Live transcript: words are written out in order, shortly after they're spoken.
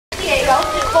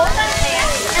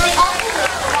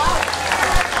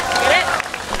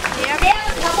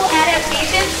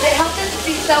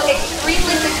so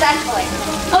extremely successfully.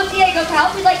 On Diego's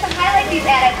help, we'd like to highlight these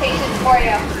adaptations for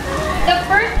you. The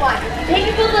first one, take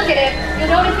a good look at him,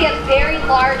 you'll notice he has very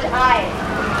large eyes.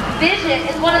 Vision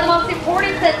is one of the most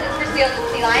important senses for seals and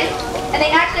sea lions, and they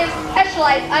actually have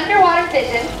specialized underwater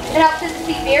vision that helps them to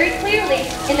see very clearly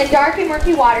in the dark and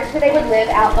murky waters where they would live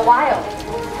out in the wild.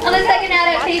 Now the second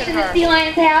adaptation that sea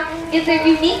lions have is their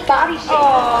unique body shape.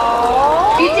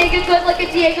 If you take a good look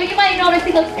at Diego, you might notice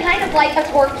he looks kind of like a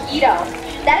torpedo.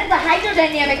 That is a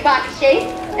hydrodynamic body shape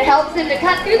that helps him to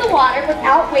cut through the water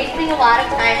without wasting a lot of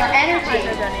time or energy.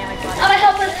 Now to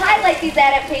help us highlight these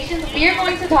adaptations, we are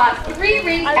going to toss 3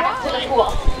 rings out to the pool.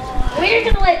 We're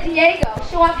going to let Diego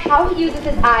show off how he uses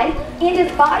his eyes and his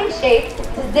body shape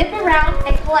to zip around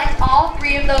and collect all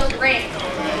 3 of those rings.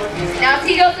 Now as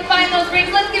he goes to find those rings,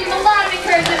 let's give him a lot of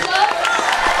encouragement, folks.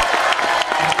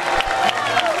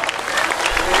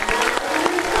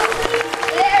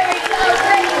 There we go,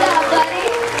 great job, buddy.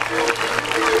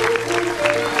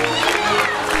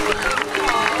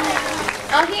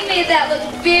 Now he made that look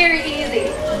very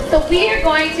easy, so we are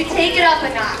going to take it up a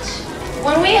notch.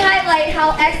 When we highlight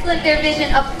how excellent their vision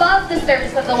above the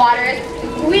surface of the water is,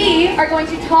 we are going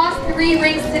to toss 3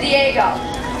 rings to Diego.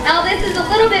 Now this is a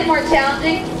little bit more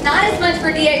challenging, not as much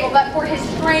for Diego, but for his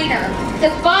trainer,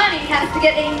 because Bonnie has to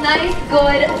get a nice,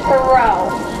 good throw.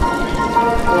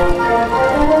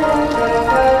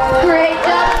 Great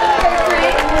job, first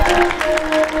ring.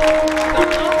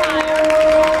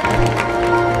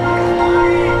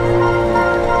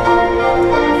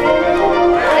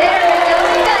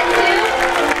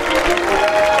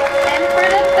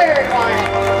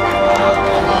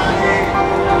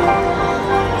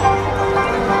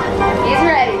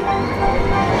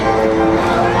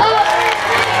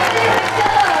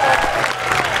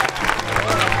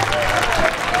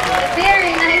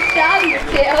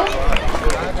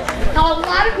 Now, a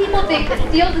lot of people think that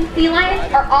seals and sea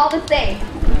lions are all the same.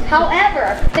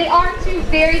 However, they are 2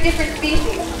 very different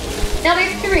species. Now,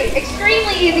 there's 3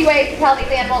 extremely easy ways to tell these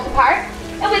animals apart.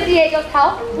 And with Diego's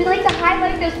help, we'd like to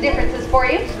highlight those differences for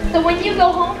you. So when you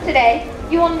go home today,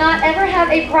 you will not ever have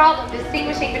a problem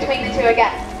distinguishing between the 2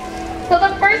 again. So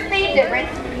the first main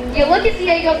difference, you look at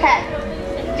Diego's head.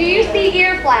 Do you see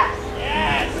ear flaps?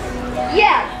 Yes.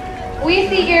 Yes, we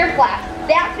see ear flaps.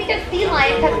 That's because sea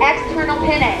lions have external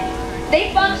pinnae.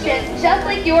 They function just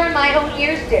like your and my own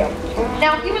ears do.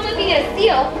 Now, if you were looking at a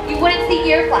seal, you wouldn't see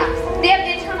ear flaps. They have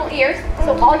internal ears,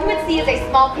 so all you would see is a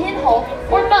small pinhole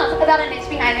or bump about 1 inch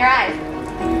behind their eyes.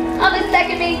 Now, the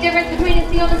second main difference between a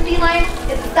seal and a sea lion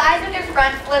is the size of their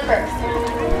front flippers.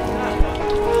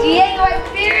 Diego has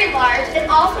very large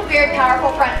and also very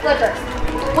powerful front flippers.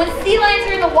 When sea lions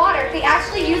are in the water, they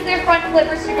actually use their front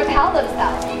flippers to propel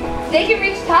themselves. They can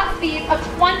reach top speeds of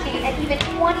 20 and even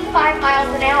 25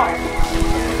 miles an hour.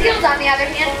 Seals, on the other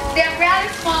hand, they have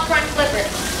rather small front flippers.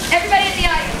 Everybody in the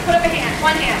audience, put up a hand,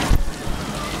 1 hand.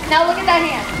 Now look at that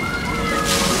hand.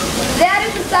 That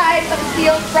is the size of a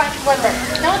seal's front flipper.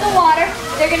 Now in the water,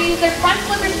 they're going to use their front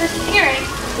flippers for steering,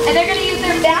 and they're going to use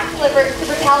their back flippers to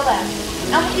propel them.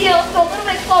 Now seals go a little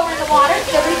bit slower in the water,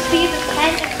 they'll reach speeds of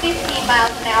 10 and 15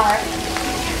 miles an hour.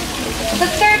 The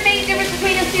third main difference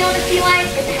between a seal and a sea lion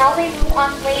is how they move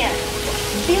on land.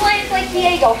 Sea lions like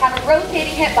Diego have a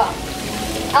rotating hip bone.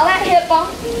 Now that hip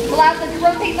bone allows them to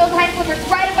rotate those hind flippers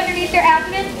right up underneath their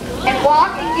abdomen and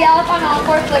walk and gallop on all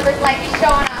 4 flippers like he's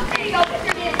showing off. There you go, put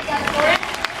your hands together for it.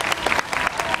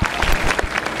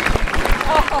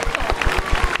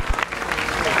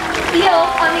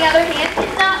 Seals, on the other hand,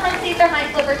 cannot rotate their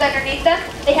hind flippers underneath them.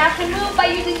 They have to move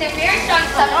by using their very strong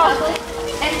stomach muscles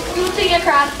and scooching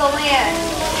across the land.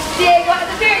 Diego has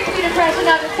a very sweet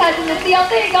impression of his cousin the seal.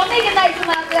 There you go, make it nice and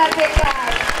loud for that big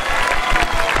guy.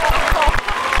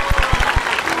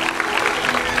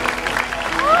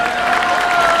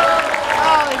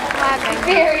 Oh, he's clapping.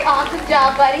 Very awesome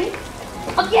job, buddy.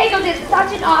 Well, Diego did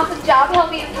such an awesome job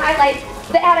helping us highlight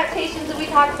the adaptations that we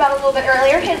talked about a little bit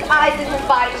earlier, his eyes and his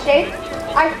body shape.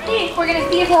 I think we're going to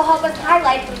see if he'll help us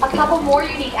highlight a couple more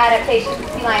unique adaptations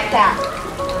sea lions have.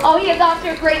 Oh, he is off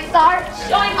to a great start,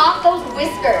 showing off those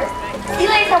whiskers. Sea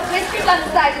lions have whiskers on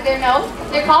the sides of their nose.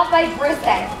 They're called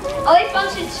vibrissae. Oh, they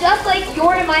function just like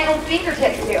your and my own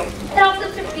fingertips do. It helps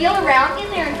them to feel around in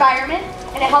their environment,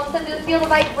 and it helps them to feel the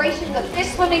vibrations of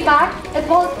fish swimming by, as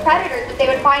well as predators that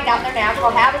they would find out in their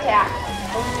natural habitat.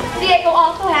 Diego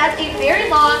also has a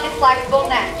very long and flexible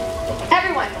neck.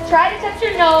 Everyone, try to touch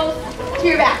your nose to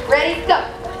your back. Ready? Go.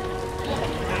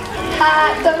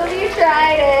 Some of you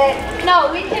tried it.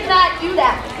 No, we cannot do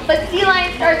that. But sea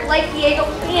lion stars like Diego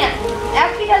can.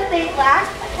 That's because they lack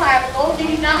a clavicle, they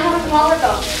do not have a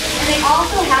collarbone, and they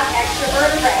also have extra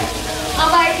vertebrae.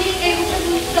 By being able to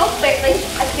move so quickly.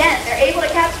 Again, they're able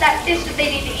to catch that fish that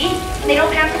they need to eat, and they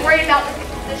don't have to worry about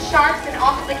the sharks and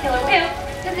also the killer whales,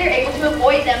 because they're able to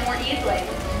avoid them more easily.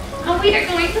 And we are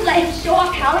going to let him show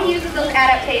off how he uses those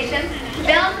adaptations to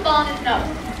balance the ball in his nose.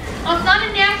 Now, it's not a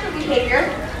natural behavior,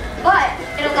 but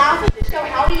it allows us to show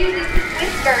how he uses his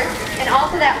whiskers and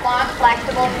also that long,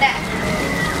 flexible neck.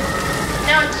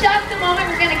 Now, in just a moment,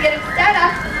 we're going to get him set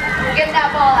up and get that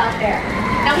ball out there.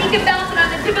 Now, he can bounce it on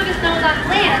the tip of his nose on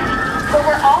land, but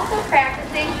we're also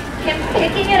practicing him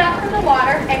picking it up from the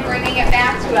water and bringing it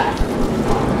back to us.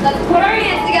 Let's put our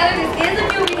hands together. This is a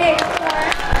new behavior for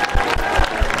us.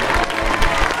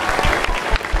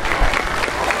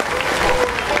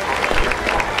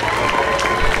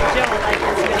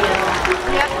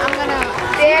 Yep, I'm gonna.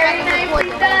 Very nicely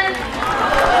done.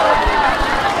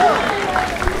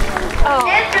 Oh.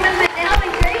 And for the finale,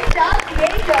 great job,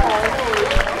 Diego.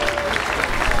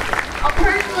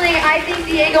 Personally, I think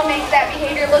Diego makes that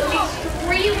behavior look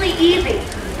extremely easy.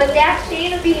 But that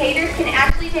chain of behaviors can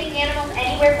actually take animals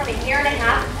anywhere from 1.5 years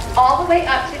all the way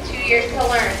up to 2 years to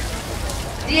learn.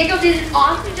 Diego did an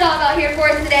awesome job out here for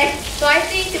us today, so I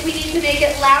think that we need to make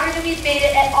it louder than we've made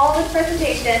it at all this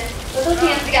presentation. Put those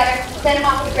hands together, send him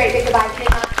off with a great big goodbye. Take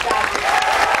on the job.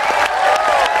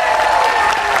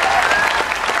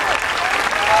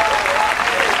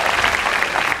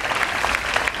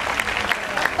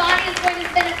 Bonnie is going to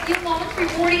spend a few moments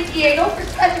rewarding Diego for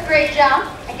such a great job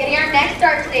and getting our next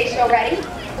Start Today show ready.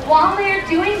 While they are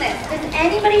doing this, does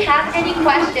anybody have any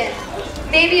questions?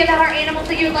 Maybe about our animals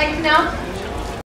that you would like to know?